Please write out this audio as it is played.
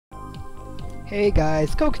Hey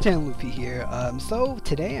guys, Kokochan Luffy here. So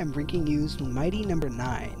today I'm bringing you Mighty Number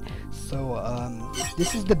 9. So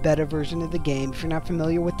this is the beta version of the game. If you're not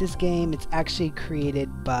familiar with this game, it's actually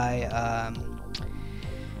created by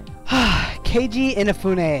Keiji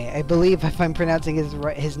Inafune. I believe, if I'm pronouncing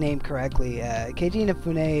his name correctly. Keiji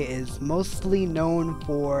Inafune is mostly known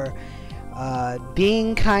for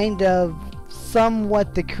being kind of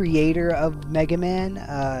somewhat the creator of Mega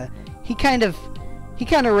Man. He kind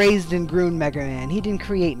of raised and grew Mega Man. He didn't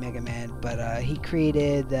create Mega Man, but he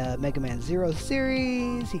created the Mega Man Zero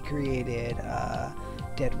series. He created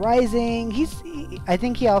Dead Rising. I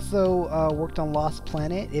think he also worked on Lost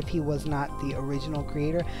Planet, if he was not the original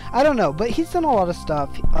creator. I don't know, but he's done a lot of stuff.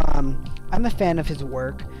 I'm a fan of his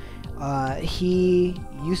work. He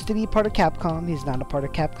used to be part of Capcom. He's not a part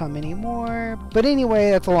of Capcom anymore. But anyway,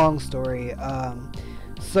 that's a long story.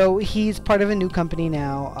 So he's part of a new company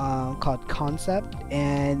now called Concept,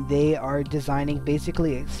 and they are designing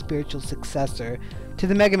basically a spiritual successor to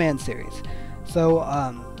the Mega Man series. So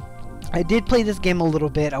I did play this game a little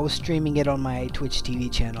bit. I was streaming it on my Twitch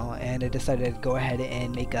TV channel, and I decided to go ahead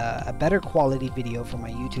and make a better quality video for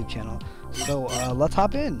my YouTube channel. So let's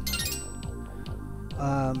hop in.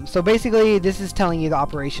 So basically, this is telling you the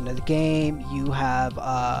operation of the game. You have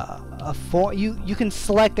you can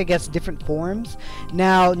select, I guess, different forms.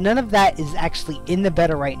 Now, none of that is actually in the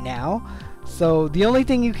beta right now. So the only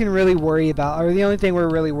thing you can really worry about, or the only thing we're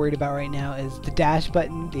really worried about right now, is the dash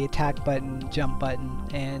button, the attack button, jump button,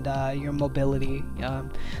 and your mobility.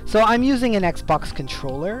 So I'm using an Xbox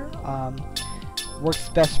controller. Works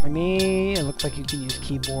best for me. It looks like you can use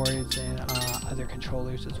keyboards and other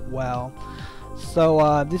controllers as well.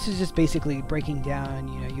 So this is just basically breaking down,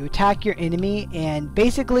 you attack your enemy, and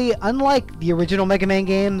basically, unlike the original Mega Man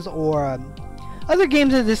games or other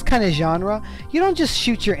games of this kind of genre, you don't just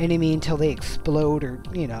shoot your enemy until they explode or,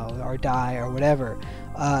 or die or whatever.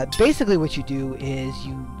 Basically what you do is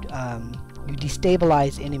you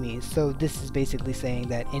destabilize enemies. So this is basically saying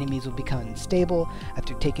that enemies will become unstable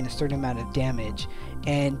after taking a certain amount of damage.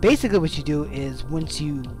 And basically what you do is, once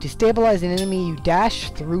you destabilize an enemy, you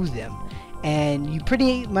dash through them, and you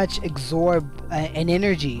pretty much absorb an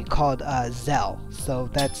energy called Zell. So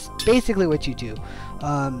that's basically what you do.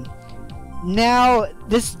 Now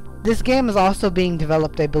this game is also being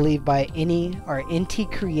developed, I believe, by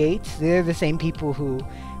Inti Creates. They're the same people who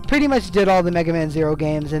pretty much did all the Mega Man Zero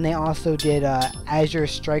games, and they also did Azure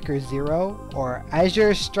Striker Zero, or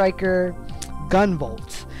Azure Striker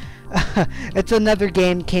Gunvolt. It's another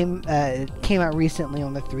game, came out recently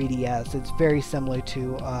on the 3DS. It's very similar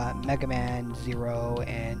to Mega Man Zero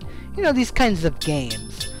and these kinds of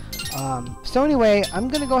games. So anyway, I'm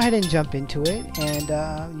gonna go ahead and jump into it,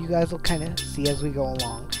 and you guys will kind of see as we go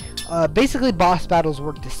along. Basically, boss battles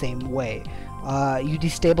work the same way. You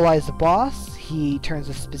destabilize the boss. He turns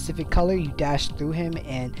a specific color. You dash through him,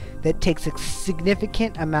 and that takes a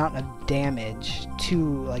significant amount of damage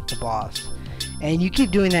to the boss. And you keep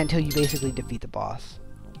doing that until you basically defeat the boss.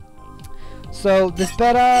 So this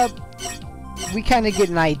beta, we kind of get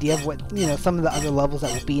an idea of what some of the other levels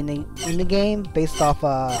that will be in the game based off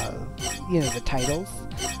the titles.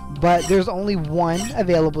 But there's only one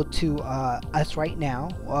available to us right now.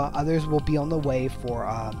 Others will be on the way for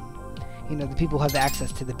the people who have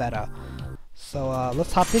access to the beta. So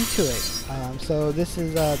let's hop into it. So this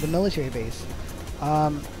is the military base.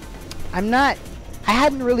 I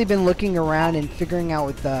hadn't really been looking around and figuring out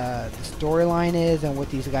what the storyline is and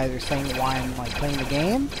what these guys are saying, why I'm playing the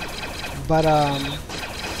game. But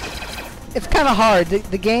it's kind of hard.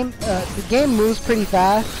 The game moves pretty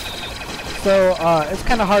fast, so it's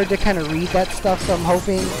kind of hard to kind of read that stuff. So I'm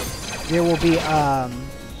hoping there will be a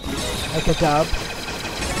dub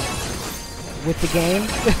with the game.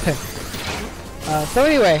 So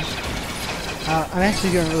anyway, I'm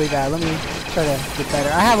actually doing really bad. Let me try to get better.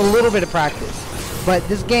 I have a little bit of practice. But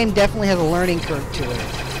this game definitely has a learning curve to it.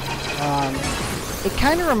 It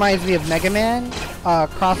kind of reminds me of Mega Man,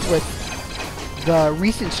 crossed with the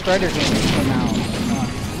recent Strider game that came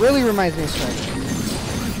out. Really reminds me of Strider.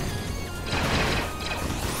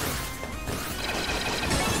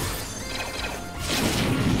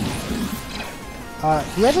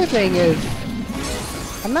 The other thing is,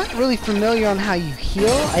 I'm not really familiar on how you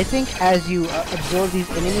heal. I think as you absorb these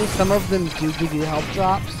enemies, some of them do give you health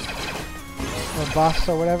drops, or buffs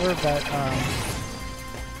or whatever, but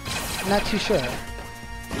I'm not too sure.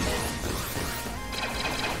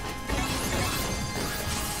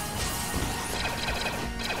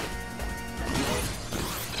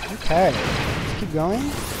 Okay, let's keep going.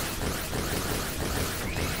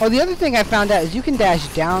 Oh, the other thing I found out is you can dash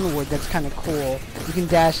downward. That's kind of cool. You can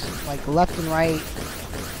dash left and right.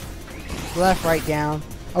 left, right, down.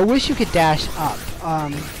 I wish you could dash up.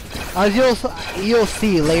 As you'll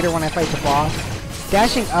see later when I fight the boss,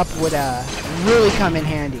 dashing up would really come in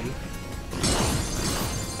handy.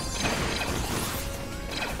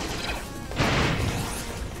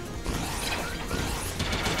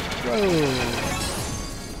 Whoa.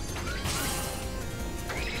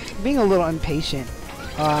 Being a little impatient.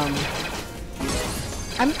 I'm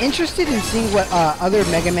interested in seeing what other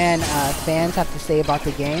Mega Man fans have to say about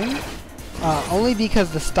the game. Only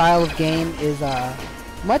because the style of game is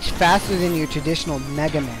much faster than your traditional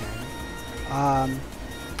Mega Man. I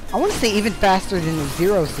want to say even faster than the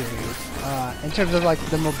Zero series. In terms of like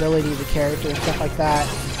the mobility of the character and stuff like that.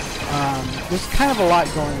 There's kind of a lot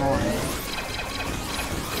going on.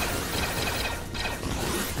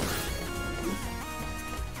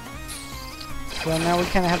 So now we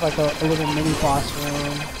kind of have like a little mini boss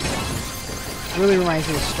room. Really reminds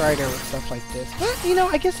me of Strider with stuff like this. But, you know,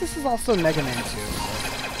 I guess this is also Mega Man 2. So.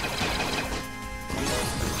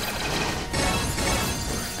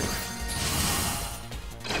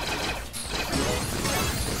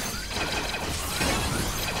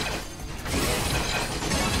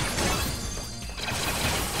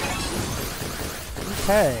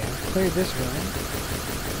 Okay, cleared this room.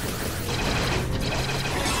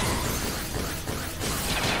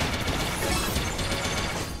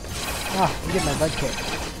 Ah, you get my butt kicked.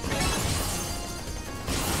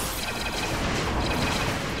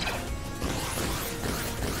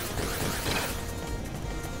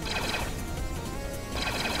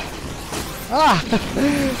 Ah!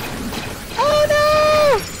 Oh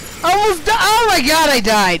no! Almost died! Oh my god, I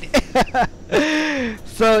died!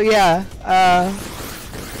 So yeah,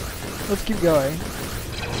 let's keep going.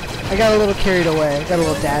 I got a little carried away. I got a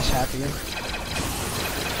little dash happy.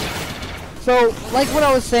 So, like what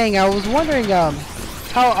I was saying, I was wondering how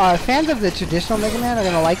fans of the traditional Mega Man are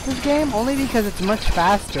going to like this game, only because it's much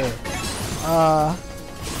faster. I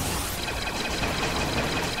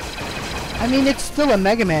mean, it's still a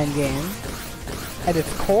Mega Man game at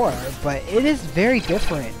its core, but it is very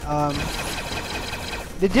different.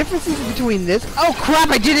 The differences between this... Oh crap,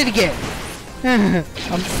 I did it again!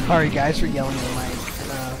 I'm sorry guys for yelling at the mic.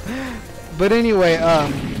 But anyway,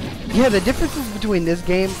 yeah, the differences between this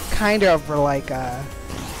game kind of are like,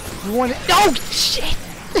 oh, shit!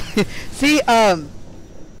 See, yeah,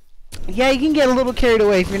 you can get a little carried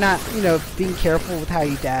away if you're not, you know, being careful with how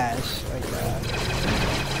you dash. Like,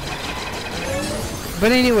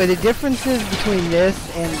 but anyway, the differences between this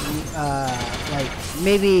and, like,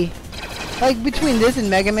 maybe, like, between this and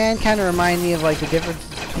Mega Man kind of remind me of, like, the difference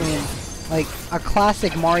between, like, a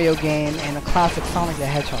classic Mario game and a classic Sonic the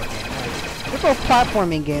Hedgehog game. They're both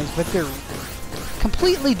platforming games, but they're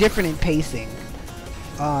completely different in pacing.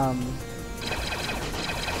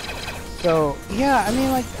 So, yeah, I mean,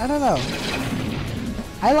 like, I don't know.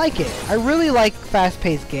 I like it. I really like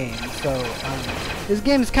fast-paced games, so, this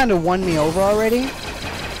game has kind of won me over already.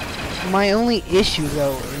 My only issue,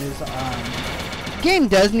 though, is, the game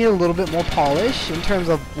does need a little bit more polish in terms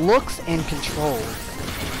of looks and controls.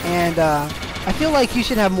 And, I feel like you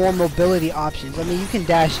should have more mobility options. I mean, you can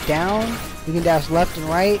dash down, you can dash left and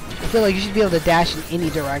right. I feel like you should be able to dash in any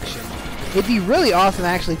direction. It'd be really awesome,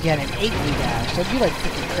 actually, if you had an 8-way dash. That'd be, like,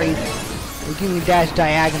 freaking crazy. Like, you can dash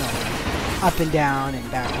diagonally, up and down and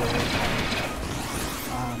backward.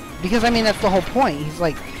 Because, I mean, that's the whole point. He's,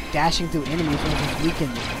 like, dashing through enemies when he's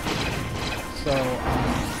weakened. So,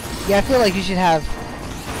 yeah, I feel like you should have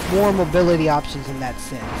more mobility options in that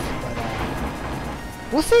sense. But,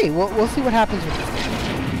 we'll see. We'll see what happens with this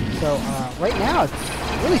game. So, right now, it's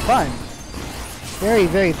really fun. Very,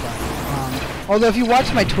 very fun. Although, if you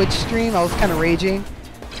watch my Twitch stream, I was kind of raging.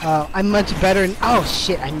 I'm much better in... Oh,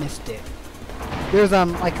 shit, I missed it. There's,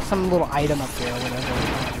 like, some little item up there or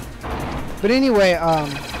whatever. But anyway,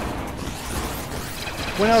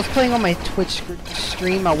 when I was playing on my Twitch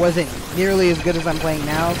stream, I wasn't nearly as good as I'm playing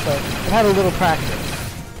now, so I've had a little practice.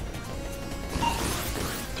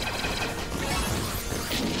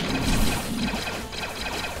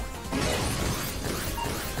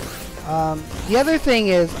 The other thing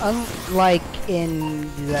is, unlike in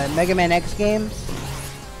the Mega Man X games,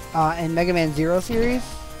 and Mega Man Zero series,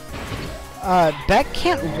 Beck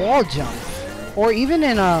can't wall jump. Or even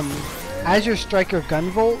in, Azure Striker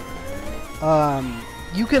Gunvolt,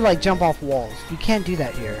 you could, like, jump off walls. You can't do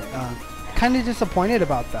that here. Kind of disappointed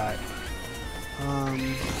about that.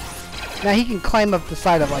 Now he can climb up the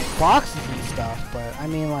side of, like, boxes and stuff, but, I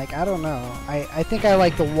mean, like, I don't know. I think I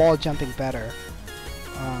like the wall jumping better.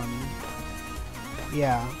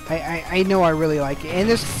 Yeah, I know I really like it. And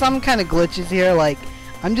there's some kind of glitches here, like,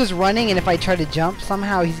 I'm just running, and if I try to jump,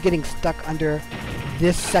 somehow he's getting stuck under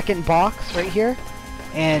this second box right here,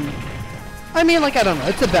 and I mean, like, I don't know,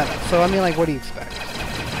 it's a beta, so I mean, like, what do you expect?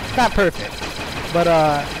 It's not perfect, but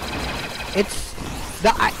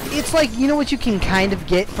it's like, you know what you can kind of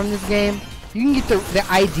get from this game? You can get the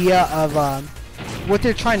idea of what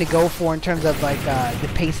they're trying to go for in terms of like the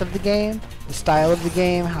pace of the game, the style of the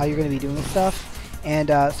game, how you're going to be doing stuff. And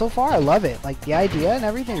so far I love it. Like the idea and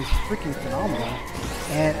everything is freaking phenomenal.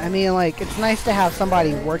 And I mean, like, it's nice to have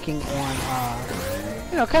somebody working on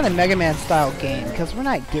you know, kind of Mega Man style game, because we're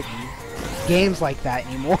not getting games like that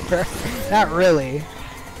anymore. Not really.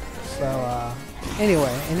 So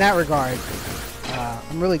anyway, in that regard,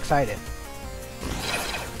 I'm really excited.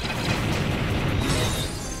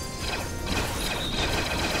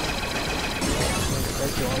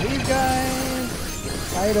 Let's go to all these guys.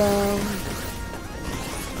 Fight them.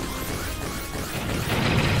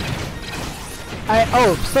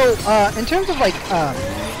 In terms of like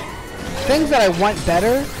things that I want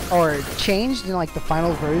better or changed in like the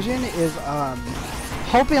final version is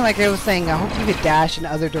hoping, like I was saying, I hope you could dash in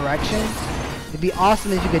other directions. It'd be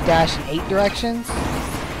awesome if you could dash in 8 directions.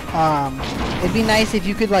 It'd be nice if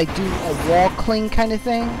you could like do a wall cling kind of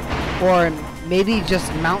thing, or maybe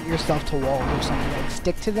just mount yourself to walls or something, like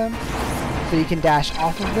stick to them so you can dash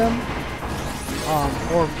off of them.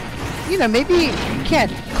 Or, you know, maybe you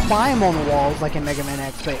can't climb on the walls like in Mega Man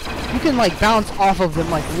X, but you can like bounce off of them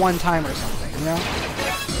like one time or something, you know?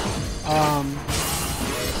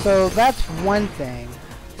 So that's one thing.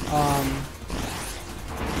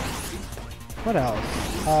 What else?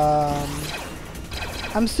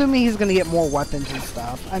 I'm assuming he's gonna get more weapons and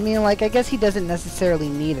stuff. I mean, like, I guess he doesn't necessarily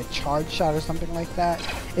need a charge shot or something like that.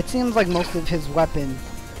 It seems like most of his weapon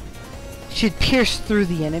should pierce through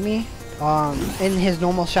the enemy. And his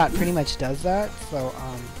normal shot pretty much does that. So,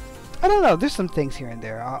 I don't know. There's some things here and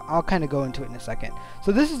there. I'll kind of go into it in a second.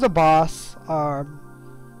 So this is the boss.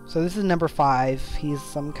 So this is number 5. He's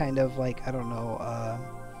some kind of, like, I don't know,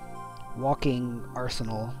 walking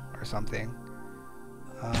arsenal or something.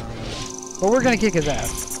 But we're gonna kick his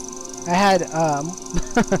ass. I had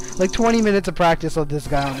like 20 minutes of practice of this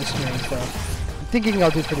guy on the stream, so I'm thinking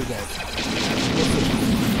I'll do pretty good.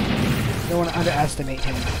 Don't want to underestimate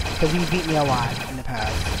him, because he beat me a lot in the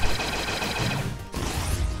past.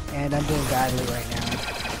 And I'm doing badly right now.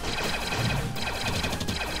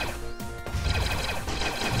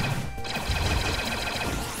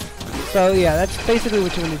 So yeah, that's basically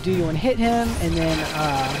what you want to do. You want to hit him, and then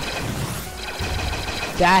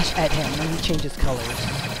dash at him when he changes colors.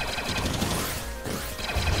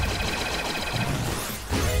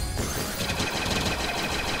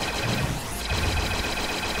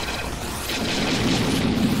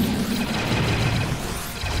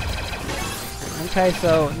 Okay,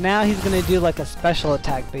 so now he's gonna do like a special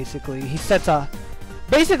attack. Basically, he sets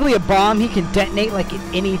basically a bomb he can detonate like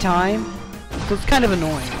at any time. So it's kind of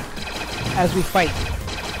annoying as we fight.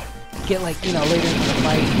 Get like, you know, later into the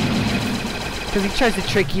fight. Because he tries to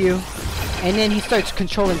trick you, and then he starts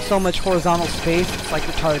controlling so much horizontal space, it's like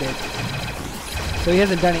retarded. So he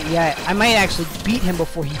hasn't done it yet. I might actually beat him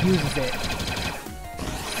before he uses it.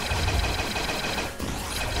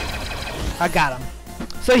 I got him.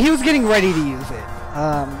 So he was getting ready to use it.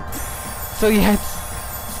 So yeah,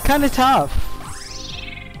 it's kind of tough.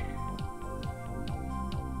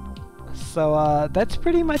 So that's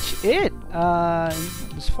pretty much it.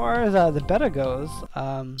 As far as the beta goes,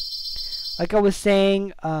 like I was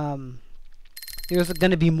saying, there's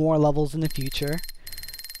going to be more levels in the future,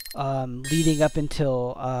 leading up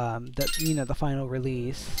until the final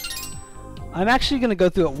release. I'm actually going to go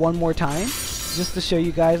through it one more time, just to show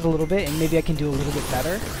you guys a little bit, and maybe I can do a little bit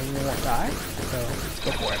better, and we won't die. So let's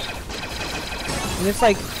go for it. And it's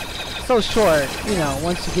like so short, you know.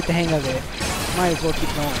 Once you get the hang of it, might as well keep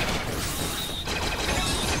going.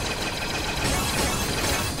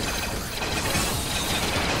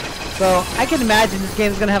 So I can imagine this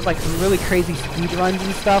game is gonna have like some really crazy speed runs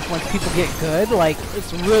and stuff once people get good. Like,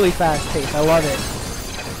 it's really fast paced. I love it.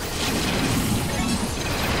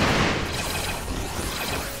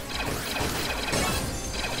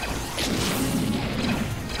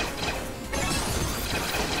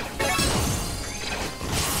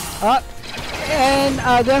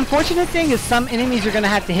 And the unfortunate thing is some enemies you're gonna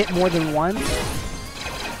have to hit more than once.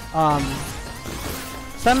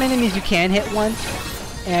 Some enemies you can hit once,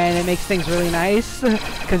 and it makes things really nice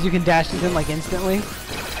because you can dash to them like instantly,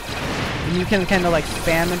 and you can kind of like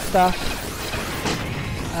spam and stuff.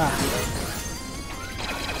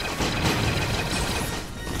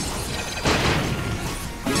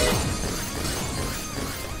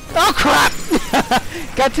 Oh crap!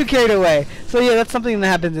 Got too carried away. So yeah, that's something that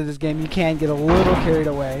happens in this game. You can get a little carried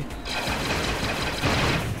away.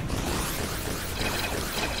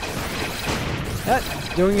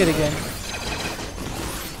 Doing it again.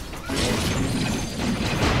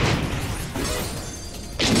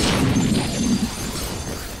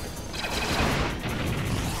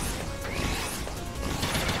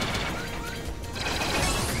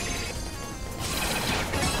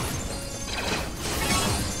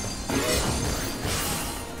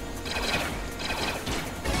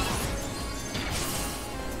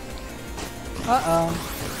 Uh-oh.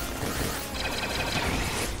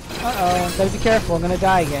 Uh-oh. Gotta be careful. I'm gonna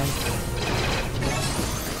die again.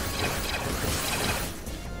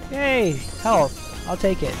 Yay! Health. I'll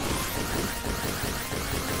take it.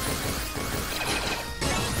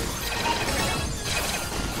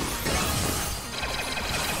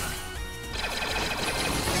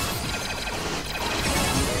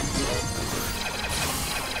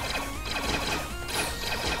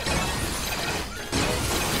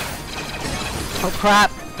 Oh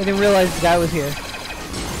crap! I didn't realize the guy was here.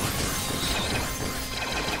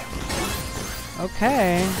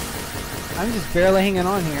 Okay. I'm just barely hanging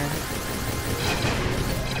on here.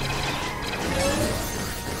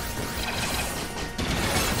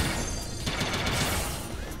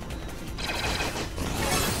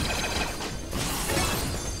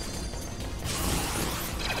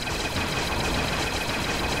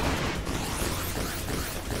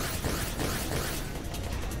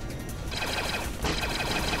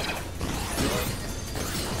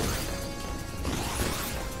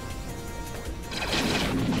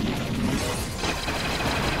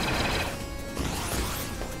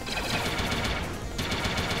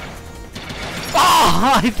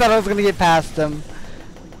 I thought I was gonna get past him.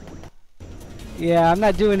 Yeah, I'm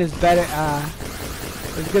not doing as better,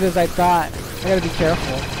 as good as I thought. I gotta be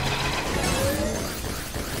careful.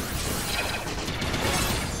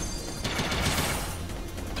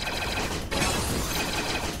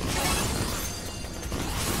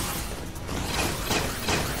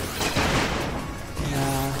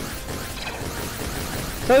 Yeah.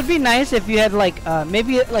 So it'd be nice if you had like,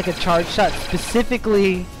 maybe like a charge shot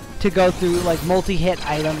specifically to go through like multi-hit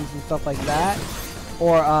items and stuff like that.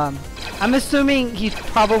 Or I'm assuming he's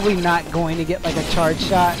probably not going to get like a charge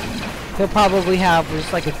shot. He'll probably have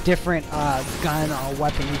just like a different gun or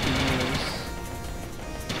weapon he can use.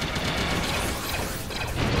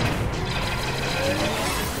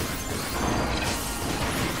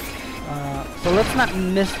 So let's not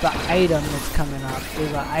miss the item that's coming up.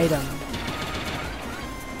 There's an item.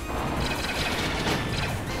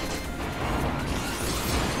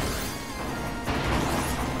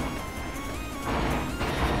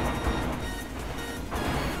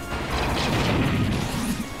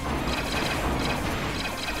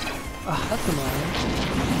 Oh, that's annoying.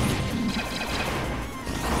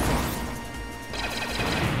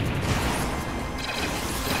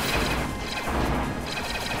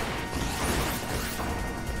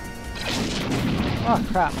 Oh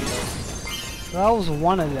crap. That was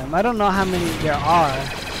one of them. I don't know how many there are.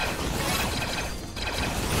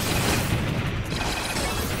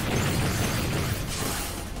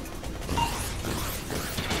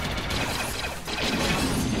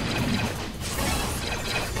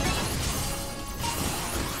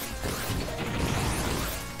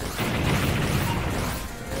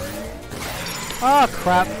 Oh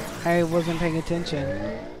crap, I wasn't paying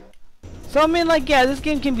attention. So I mean, like, yeah, this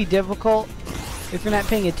game can be difficult if you're not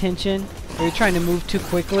paying attention or you're trying to move too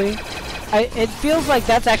quickly. It feels like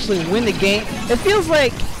that's actually when the game, it feels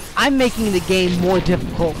like I'm making the game more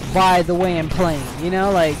difficult by the way I'm playing, you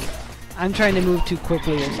know, like I'm trying to move too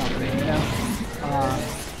quickly or something, you know.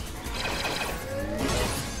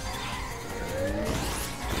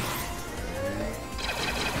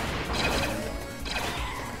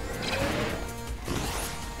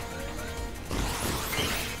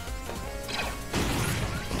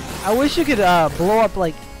 I wish you could blow up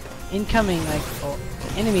like incoming like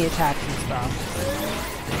enemy attacks and stuff.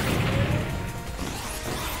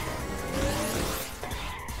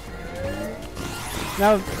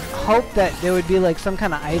 Now hope that there would be like some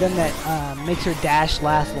kind of item that makes her dash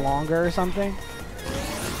last longer or something.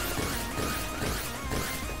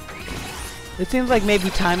 It seems like maybe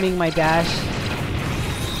timing my dash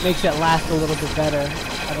makes it last a little bit better.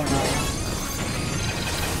 I don't know.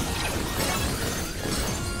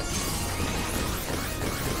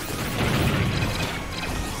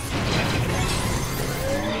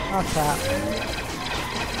 Oh crap.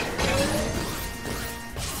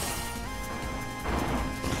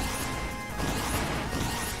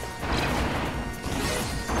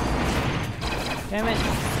 Damn it.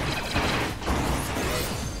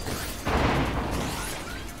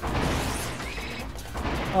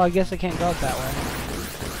 Oh, I guess I can't go up that way.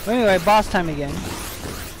 But anyway, boss time again.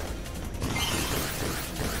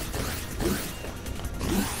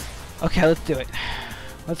 Okay, let's do it.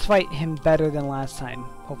 Let's fight him better than last time,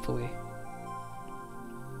 hopefully.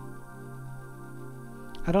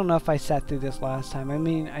 I don't know if I sat through this last time. I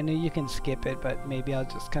mean, I know you can skip it, but maybe I'll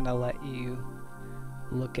just kind of let you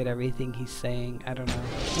look at everything he's saying. I don't know.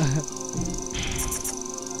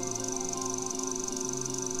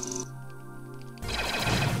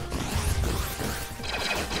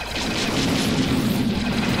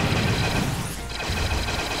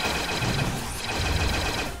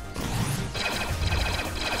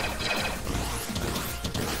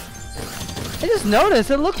 I just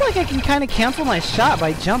noticed, it looked like I can kind of cancel my shot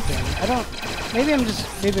by jumping. I don't... Maybe I'm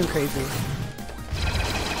crazy.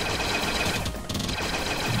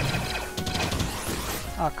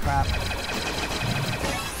 Oh crap.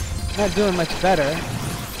 Not doing much better.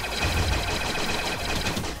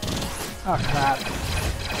 Oh crap.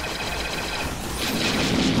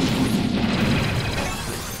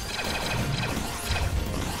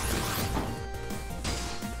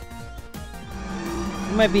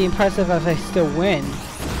 It might be impressive if I still win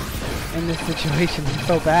in this situation. I'm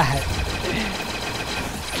so bad.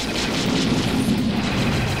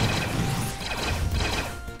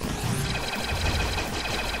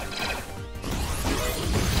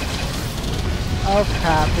 Oh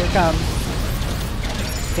crap, here it comes.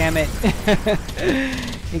 Damn it.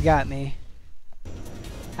 He got me.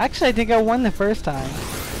 Actually, I think I won the first time.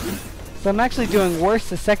 So I'm actually doing worse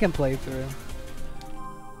the second playthrough.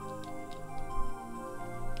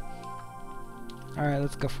 Alright,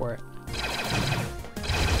 let's go for it.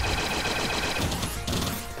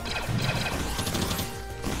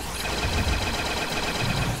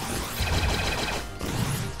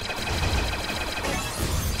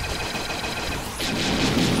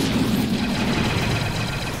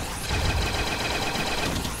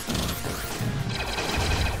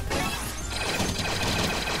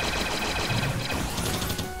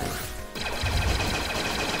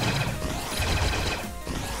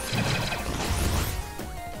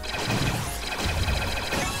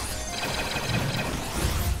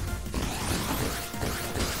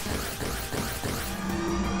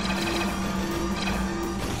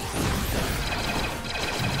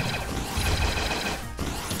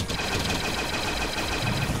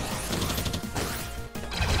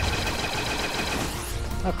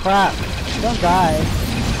 Oh crap, don't die.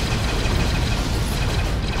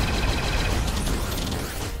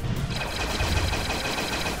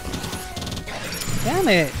 Damn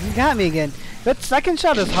it, he got me again. That second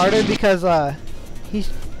shot is harder because he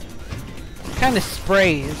kind of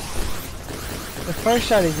sprays. The first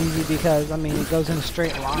shot is easy because, I mean, it goes in a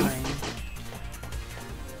straight line.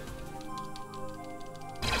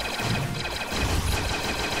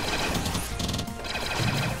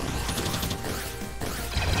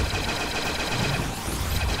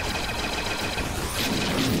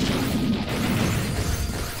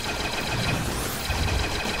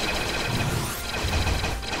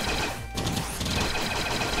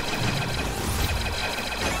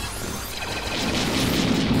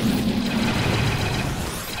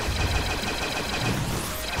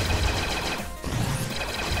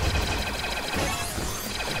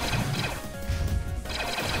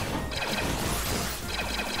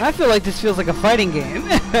 I feel like this feels like a fighting game.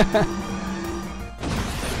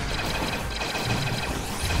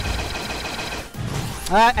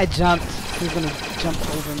 I jumped. He's gonna jump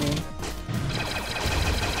over me.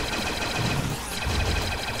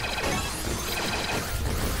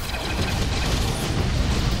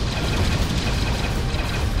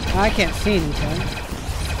 I can't see anything.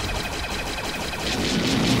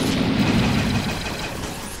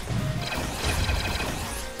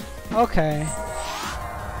 Okay.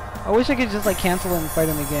 I wish I could just like cancel him and fight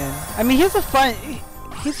him again. I mean, he's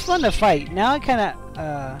fun to fight. Now I kind of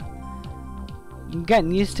I'm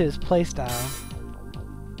getting used to his playstyle.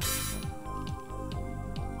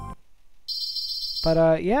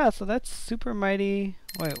 But yeah, so that's Super Mighty.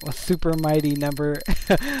 Wait, what's Super Mighty number?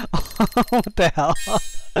 What the hell?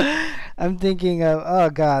 I'm thinking of,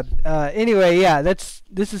 oh god. Anyway, yeah, this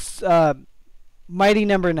is Mighty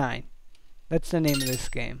number 9. That's the name of this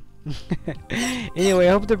game. Anyway,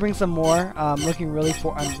 I hope to bring some more. I'm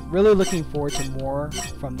really looking forward to more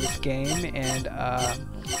from this game and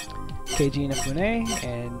Keiji Inafune,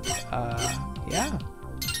 and yeah.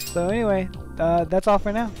 So anyway, that's all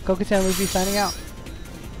for now. Kokutan Luffy signing out.